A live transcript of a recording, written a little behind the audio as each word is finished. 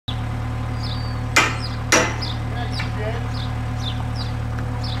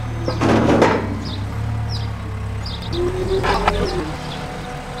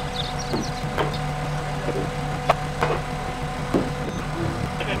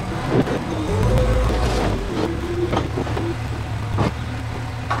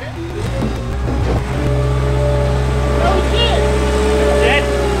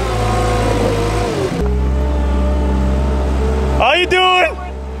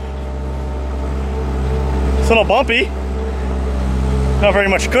little bumpy. Not very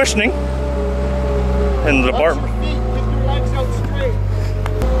much cushioning. And the bar. Keep your legs out straight.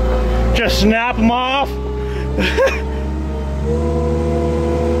 Just snap them off.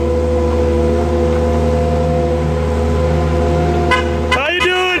 How you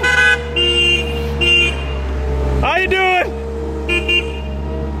doing? How you doing?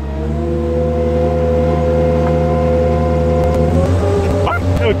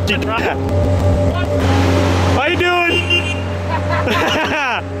 How you doing?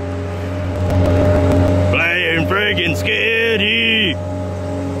 Playing friggin' skiddy.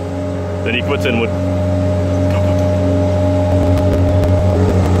 Then he puts inwood.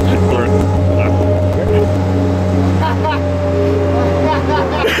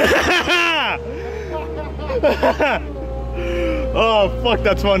 Oh fuck,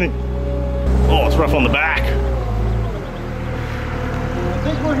 that's funny. Oh, it's rough on the back. I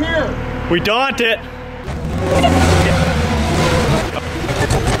think we're here. We daunt it.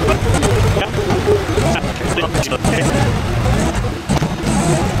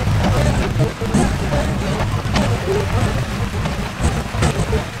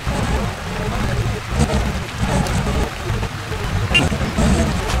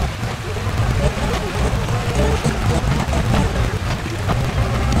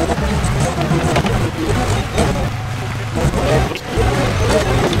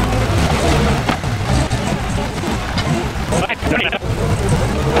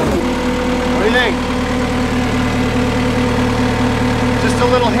 What do you think? Just a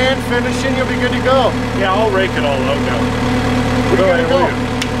little hand finishing, you'll be good to go. Yeah, I'll rake it all out now. We're good to go.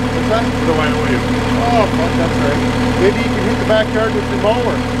 What's that? What do I owe you? Oh, fuck, that's right. Maybe you can hit the backyard with your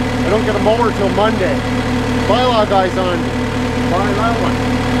mower. I don't get a mower till Monday. Bylaw guy's on. Buy that one.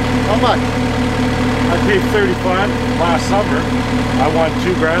 How much? I paid $35 last summer. I won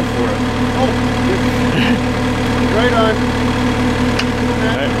 $2 grand for it. Oh, right on.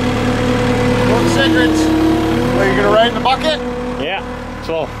 Right. No cigarettes. Are you gonna ride in the bucket? Yeah,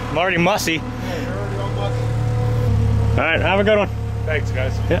 so I'm already mussy. Oh, you're already all mussy. Alright, have a good one. Thanks,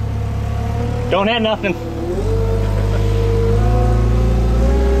 guys. Yeah. Don't have nothing.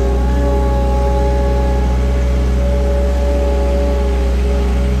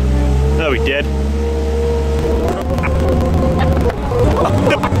 Oh, we did.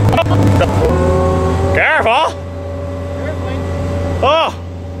 Careful! Oh!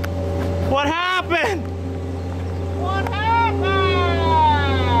 What happened? What happened?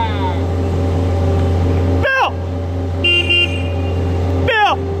 Bill!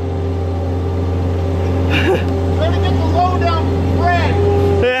 Bill! Trying to get the low down Fred.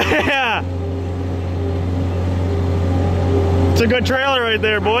 Yeah! It's a good trailer right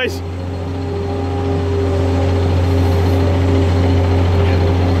there, boys.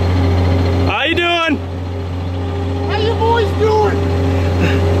 How you doing? How you boys doing?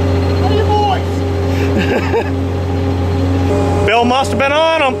 How you boys? Bill must have been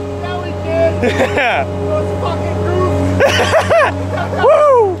on him. Yeah, we did. Yeah. Those fucking goofs.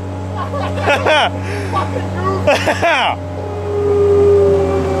 Woo! Fucking goofs.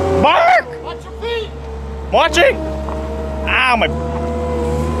 Mark! Watch your feet. Watching? Ow, my.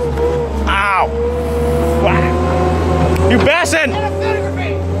 Ow. Wow. You bessin'! Get a finger me.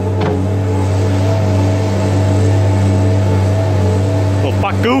 Little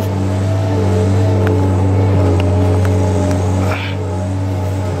fuck goof.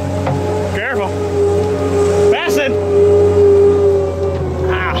 Careful. Bessin'!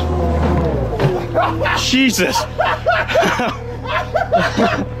 Ow. Jesus.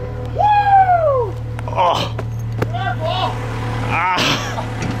 Oh. Careful. Ah.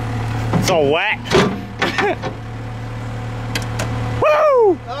 It's all wet.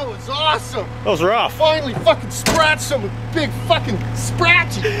 Woo! That was awesome. That was rough. Finally fucking scratched some big fucking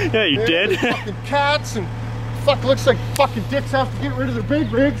scratchy. Yeah, you did. Fucking cats and fuck looks like fucking dicks have to get rid of their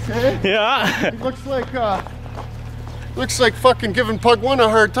big rigs, eh? Yeah. It looks like fucking giving Pug One a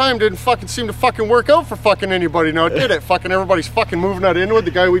hard time didn't fucking seem to fucking work out for fucking anybody now, did it? Fucking everybody's fucking moving out inwood.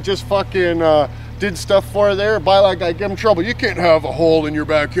 The guy we just fucking did stuff for there, bylaw guy give him trouble. You can't have a hole in your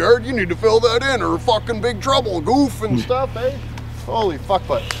backyard. You need to fill that in or fucking big trouble, goof and stuff, eh? Holy fuck,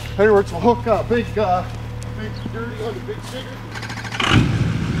 but anyways, we'll hook up big dirty on the big cigarette.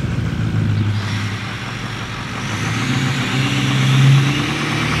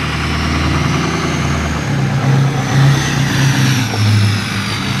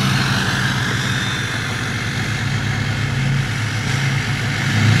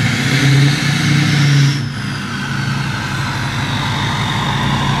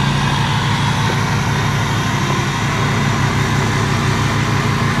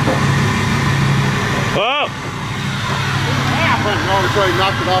 Whoa! probably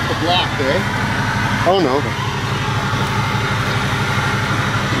knocked it off the block, eh? Oh no.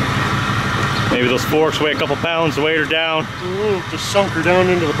 Maybe those forks weigh a couple pounds to weight her down. Just sunk her down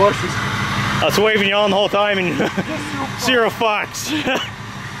into the bushes. I was waving you on the whole time and zero fucks. Zero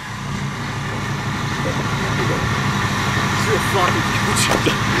fucking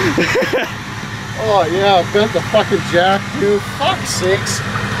oh yeah, I bent the fucking jack too. Fuck's sakes.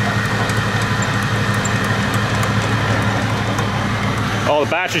 Oh,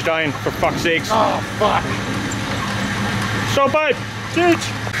 the battery's dying, for fuck's sakes. Oh, fuck. Stop pipe! Teach!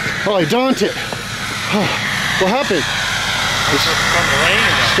 Oh, I don't it. What happened? It's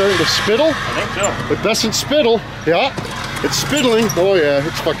starting to spittle? I think so. It doesn't spittle. Yeah, it's spittling. Oh yeah,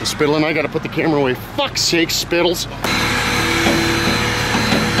 it's fucking spittling. I gotta put the camera away. Fuck's sake, spittles.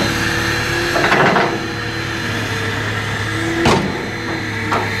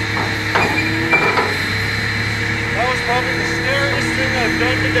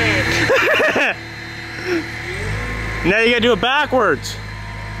 Now you gotta do it backwards.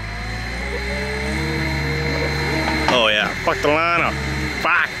 Oh yeah, fuck the line up.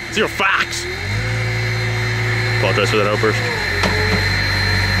 Fuck, zero fucks. Apologize for that outburst.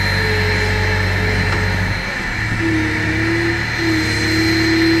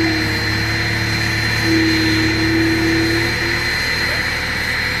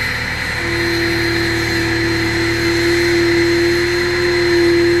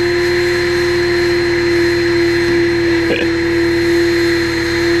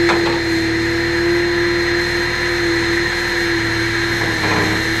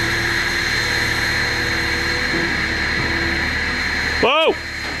 Whoa!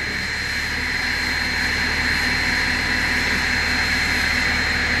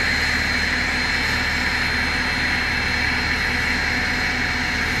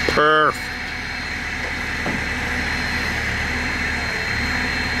 Perfect.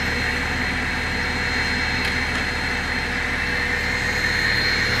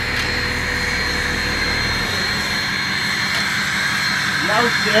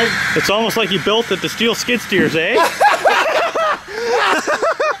 It's almost like you built it to steal skid steers, eh?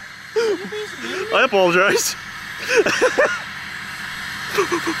 I apologize.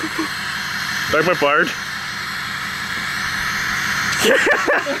 Beg my pardon.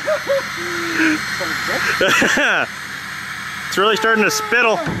 It's really starting to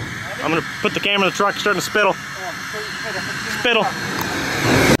spittle. I'm gonna put the camera in the truck, starting to spittle. Spittle.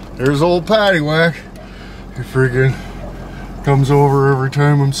 There's old Paddywhack. He freaking comes over every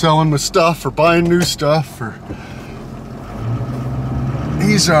time I'm selling my stuff or buying new stuff or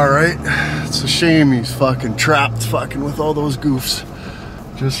he's alright. It's a shame he's fucking trapped fucking with all those goofs.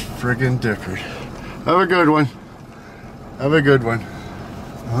 Just friggin' dickered. Have a good one. Have a good one.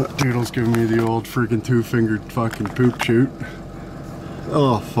 That Doodle's giving me the old friggin' two-fingered fucking poop shoot.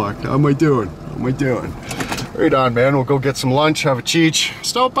 Oh fuck, how am I doing? How am I doing? Right on, man, we'll go get some lunch, have a cheech.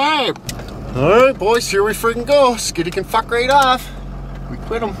 Stop by. Alright boys, here we friggin' go. Skiddy can fuck right off. We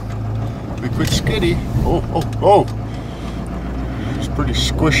quit him. We quit Skiddy. Oh, oh, oh. It's pretty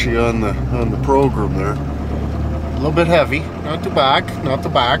squishy on the program there. A little bit heavy, not the back,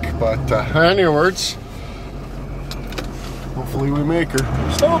 but anyways, hopefully we make her.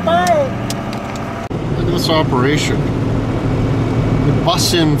 Stop out! Look at this operation. They're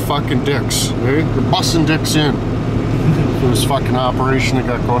bussing fucking dicks, eh? They're bussing dicks in. For this fucking operation they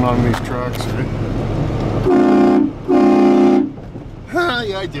got going on in these trucks, eh?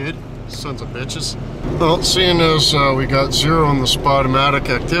 Yeah, I did. Sons of bitches. Well, seeing as we got 0 on the Spotomatic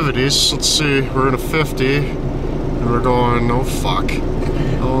activities, let's see, we're in a 50, and we're going, oh fuck.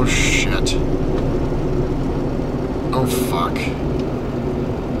 Oh shit. Oh fuck.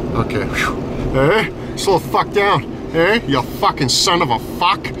 Okay. Hey, slow the fuck down. Hey, you fucking son of a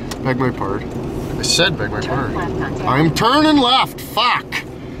fuck. Beg my pardon. I said beg my pardon. I'm turning left. Fuck.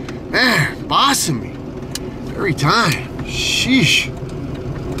 Man, bossing me. Every time. Sheesh.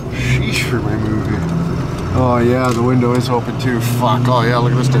 Sheesh for my movie. Oh yeah, the window is open too. Fuck. Oh yeah,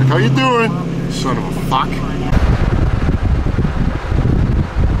 look at this dick. How you doing? Son of a fuck.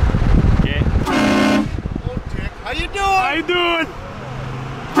 Okay. Oh dick. How you doing? How you doing?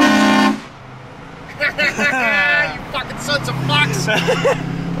 You fucking sons of fucks.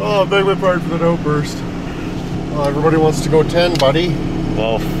 Oh, beg my pardon for that outburst. Oh, everybody wants to go 10, buddy.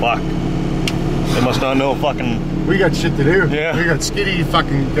 Well, fuck. They must not know fucking... We got shit to do. Yeah. We got Skiddy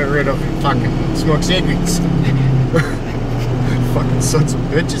fucking get rid of fucking smoke cigarettes. Fucking sons of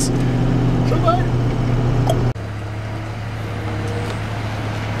bitches. So bye.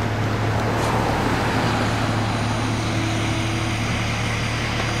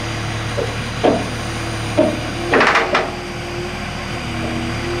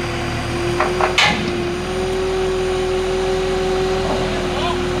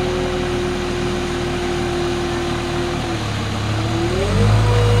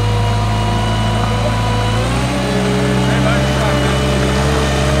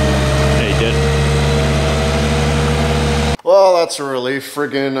 it's a relief.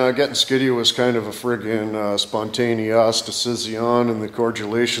 Friggin' getting skiddy was kind of a friggin' spontaneous decision, and the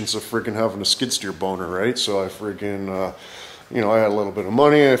correlations of friggin' having a skid steer boner, right? So I friggin', you know, I had a little bit of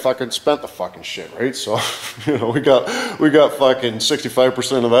money. I fucking spent the fucking shit, right? So, you know, we got fucking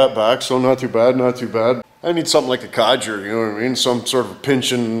 65% of that back. So not too bad, not too bad. I need something like a codger, you know what I mean? Some sort of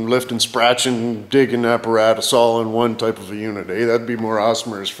pinching, lifting, scratching, digging apparatus all in one type of a unit, eh? That'd be more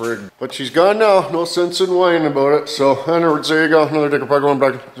awesome as frig. But she's gone now. No sense in whining about it. So, in other words, there you go. Another digger part going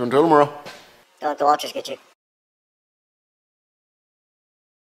back. Until tomorrow. Don't let the watchers get you.